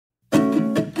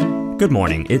Good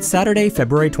morning. It's Saturday,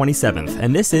 February 27th,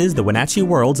 and this is the Wenatchee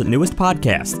World's newest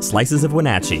podcast, Slices of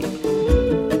Wenatchee.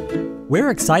 We're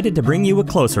excited to bring you a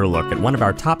closer look at one of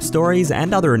our top stories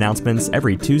and other announcements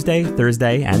every Tuesday,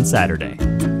 Thursday, and Saturday.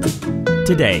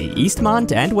 Today,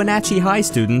 Eastmont and Wenatchee High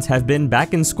students have been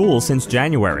back in school since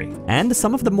January, and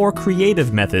some of the more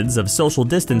creative methods of social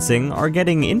distancing are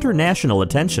getting international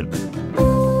attention.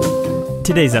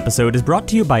 Today's episode is brought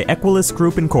to you by Equilus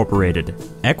Group Incorporated.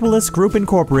 Equilus Group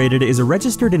Incorporated is a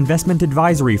registered investment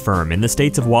advisory firm in the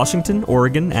states of Washington,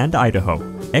 Oregon, and Idaho.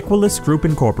 Equilus Group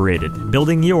Incorporated,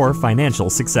 building your financial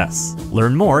success.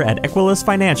 Learn more at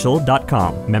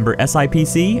equilusfinancial.com, member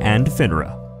SIPC and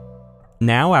FINRA.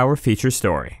 Now our feature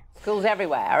story. Schools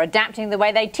everywhere are adapting the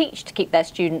way they teach to keep their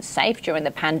students safe during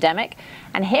the pandemic.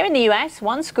 And here in the US,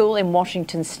 one school in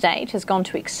Washington state has gone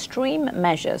to extreme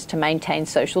measures to maintain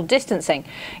social distancing,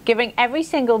 giving every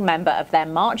single member of their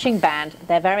marching band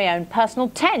their very own personal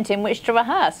tent in which to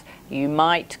rehearse. You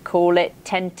might call it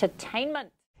tent-tainment.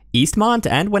 Eastmont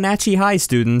and Wenatchee High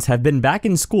students have been back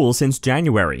in school since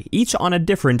January, each on a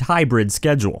different hybrid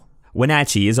schedule.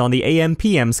 Wenatchee is on the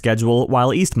AM-PM schedule, while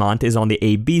Eastmont is on the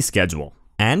AB schedule.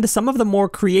 And some of the more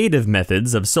creative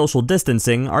methods of social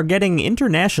distancing are getting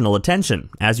international attention,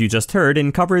 as you just heard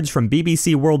in coverage from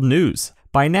BBC World News.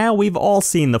 By now, we've all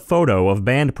seen the photo of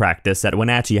band practice at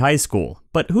Wenatchee High School,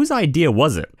 but whose idea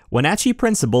was it? Wenatchee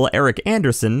Principal Eric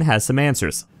Anderson has some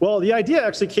answers. Well, the idea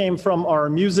actually came from our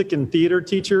music and theater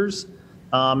teachers.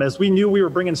 As we knew we were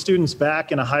bringing students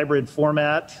back in a hybrid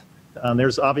format,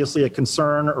 there's obviously a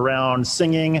concern around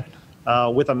singing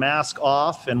with a mask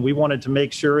off, and we wanted to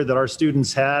make sure that our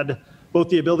students had both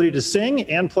the ability to sing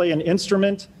and play an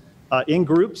instrument in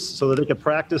groups so that they could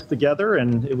practice together.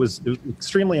 And it was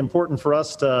extremely important for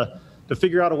us to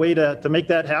figure out a way to make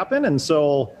that happen. And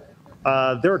so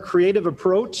their creative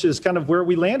approach is kind of where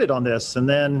we landed on this. And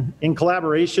then in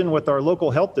collaboration with our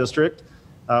local health district,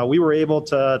 we were able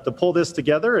to pull this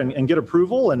together and get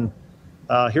approval. And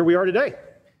here we are today.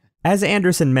 As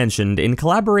Anderson mentioned, in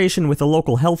collaboration with the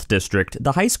local health district,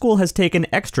 the high school has taken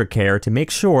extra care to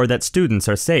make sure that students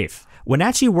are safe.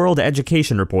 Wenatchee World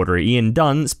Education reporter Ian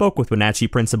Dunn spoke with Wenatchee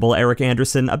Principal Eric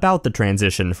Anderson about the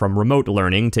transition from remote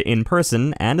learning to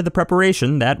in-person and the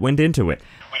preparation that went into it.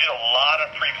 We did a lot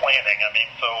of pre-planning.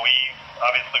 So we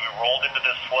rolled into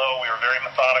this flow. We were very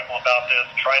methodical about this,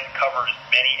 tried to cover as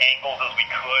many angles as we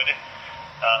could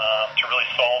to really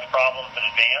solve problems in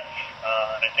advance.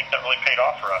 And I think that really paid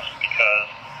off for us, because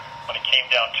when it came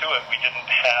down to it, we didn't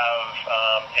have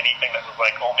anything that was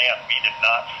like, oh man, we did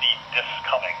not see this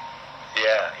coming.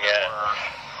 Yeah. There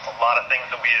were a lot of things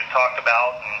that we had talked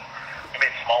about, and we made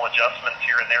small adjustments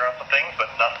here and there on some things, but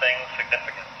nothing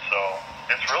significant. So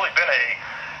it's really been as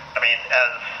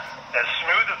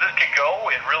smooth as this could go.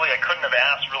 I couldn't have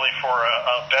asked really for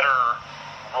a better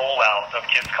rollout of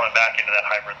kids coming back into that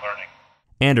hybrid learning.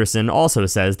 Anderson also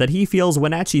says that he feels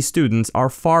Wenatchee students are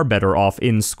far better off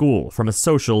in school from a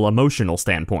social, emotional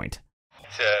standpoint.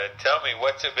 Tell me,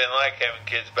 what's it been like having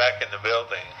kids back in the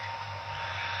building?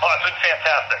 Oh, it's been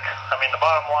fantastic. The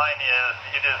bottom line is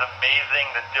it is amazing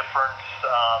the difference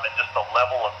and just the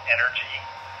level of energy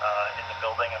in the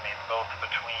building. Both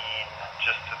between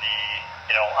just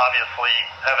obviously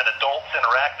having adults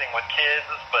interacting with kids,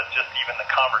 but just even the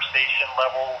conversation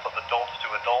levels of adults to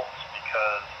adults,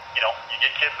 because you get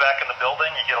kids back in the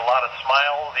building, you get a lot of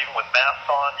smiles, even with masks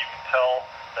on. You can tell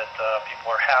that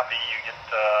people are happy. You get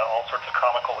all sorts of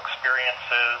comical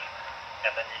experiences,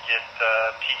 and then you get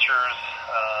teachers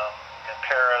and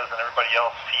paras and everybody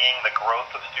else seeing the growth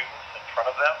of students in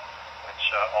front of them, which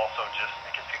also just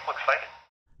gets people excited.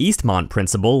 Eastmont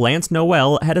Principal Lance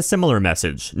Noel had a similar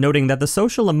message, noting that the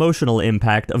social-emotional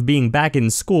impact of being back in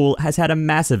school has had a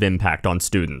massive impact on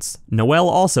students. Noel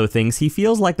also thinks he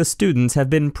feels like the students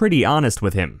have been pretty honest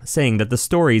with him, saying that the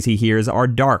stories he hears are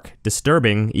dark,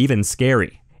 disturbing, even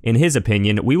scary. In his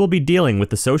opinion, we will be dealing with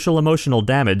the social-emotional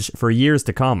damage for years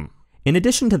to come. In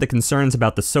addition to the concerns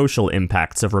about the social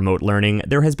impacts of remote learning,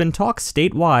 there has been talk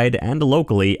statewide and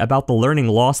locally about the learning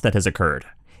loss that has occurred.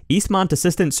 Eastmont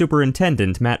Assistant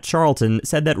Superintendent Matt Charlton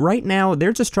said that right now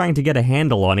they're just trying to get a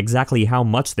handle on exactly how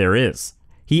much there is.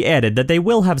 He added that they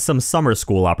will have some summer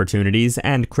school opportunities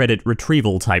and credit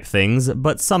retrieval type things,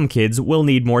 but some kids will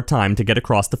need more time to get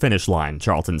across the finish line,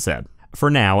 Charlton said. For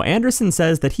now, Anderson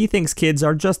says that he thinks kids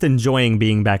are just enjoying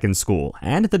being back in school,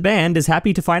 and the band is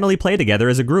happy to finally play together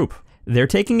as a group. They're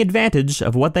taking advantage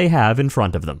of what they have in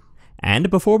front of them.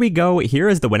 And before we go, here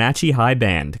is the Wenatchee High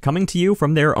Band, coming to you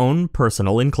from their own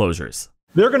personal enclosures.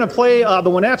 They're going to play the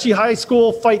Wenatchee High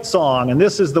School fight song, and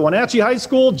this is the Wenatchee High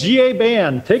School GA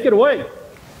Band. Take it away.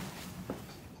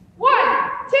 1, 2,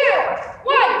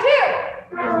 1, 2.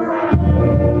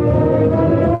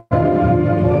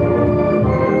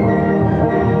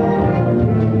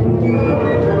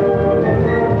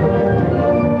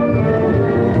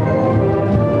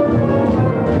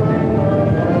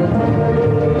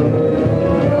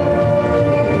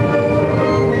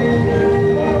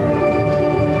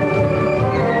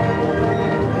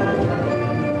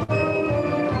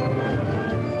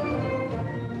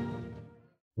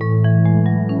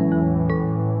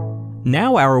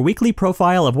 Now our weekly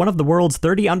profile of one of the world's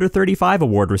 30 under 35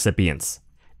 award recipients.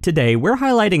 Today, we're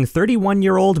highlighting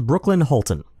 31-year-old Brooklyn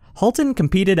Holton. Holton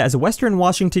competed as a Western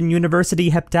Washington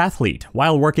University heptathlete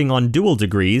while working on dual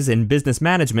degrees in business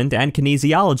management and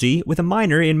kinesiology with a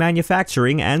minor in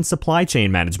manufacturing and supply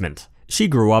chain management. She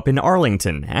grew up in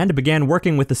Arlington and began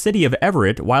working with the city of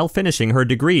Everett while finishing her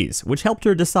degrees, which helped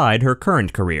her decide her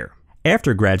current career.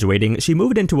 After graduating, she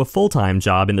moved into a full-time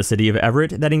job in the city of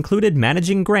Everett that included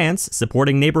managing grants,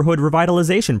 supporting neighborhood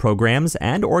revitalization programs,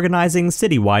 and organizing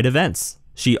citywide events.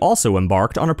 She also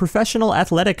embarked on a professional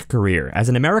athletic career as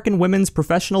an American women's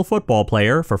professional football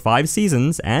player for 5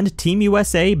 seasons and Team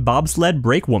USA bobsled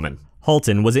brakewoman.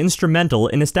 Holton was instrumental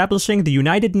in establishing the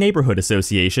United Neighborhood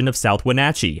Association of South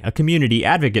Wenatchee, a community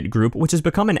advocate group which has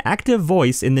become an active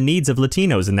voice in the needs of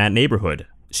Latinos in that neighborhood.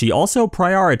 She also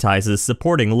prioritizes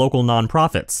supporting local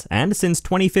nonprofits, and since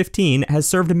 2015 has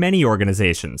served many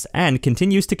organizations, and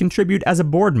continues to contribute as a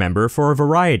board member for a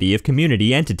variety of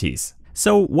community entities.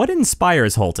 So what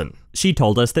inspires Holton? She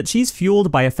told us that she's fueled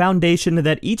by a foundation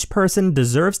that each person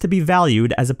deserves to be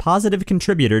valued as a positive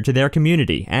contributor to their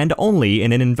community, and only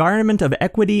in an environment of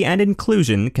equity and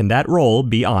inclusion can that role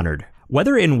be honored.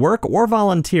 Whether in work or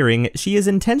volunteering, she is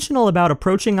intentional about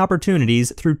approaching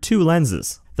opportunities through 2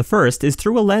 lenses. The first is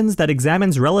through a lens that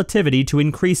examines relativity to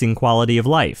increasing quality of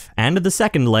life, and the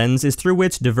second lens is through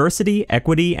which diversity,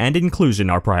 equity, and inclusion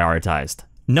are prioritized.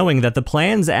 Knowing that the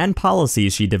plans and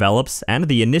policies she develops, and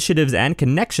the initiatives and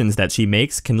connections that she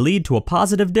makes can lead to a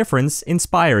positive difference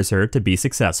inspires her to be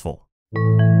successful.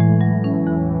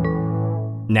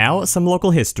 Now, some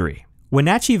local history.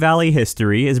 Wenatchee Valley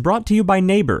History is brought to you by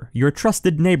Neighbor, your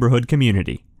trusted neighborhood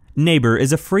community. Neighbor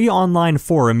is a free online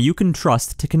forum you can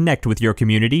trust to connect with your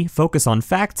community, focus on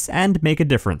facts, and make a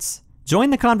difference.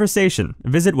 Join the conversation.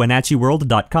 Visit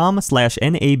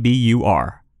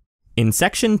wenatcheeworld.com/NABUR. In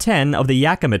Section 10 of the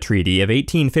Yakima Treaty of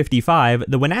 1855,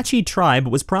 the Wenatchee tribe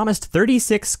was promised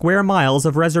 36 square miles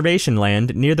of reservation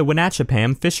land near the Wenatchee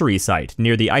fishery site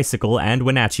near the Icicle and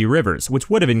Wenatchee rivers, which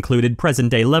would have included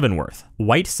present-day Leavenworth.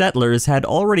 White settlers had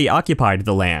already occupied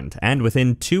the land, and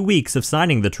within 2 weeks of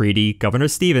signing the treaty, Governor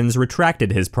Stevens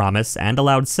retracted his promise and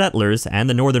allowed settlers and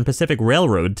the Northern Pacific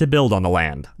Railroad to build on the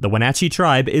land. The Wenatchee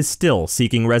tribe is still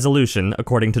seeking resolution,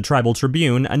 according to Tribal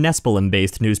Tribune, a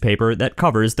Nespelem-based newspaper that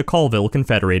covers the Colville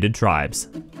Confederated Tribes.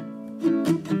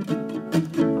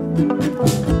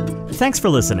 Thanks for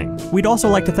listening. We'd also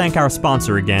like to thank our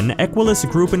sponsor again, Equilus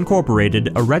Group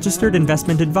Incorporated, a registered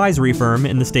investment advisory firm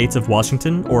in the states of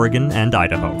Washington, Oregon, and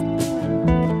Idaho.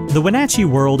 The Wenatchee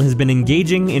World has been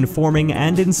engaging, informing,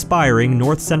 and inspiring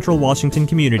North Central Washington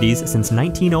communities since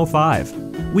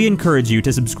 1905. We encourage you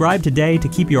to subscribe today to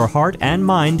keep your heart and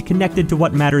mind connected to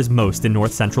what matters most in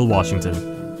North Central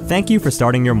Washington. Thank you for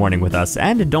starting your morning with us,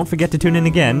 and don't forget to tune in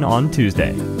again on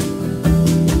Tuesday.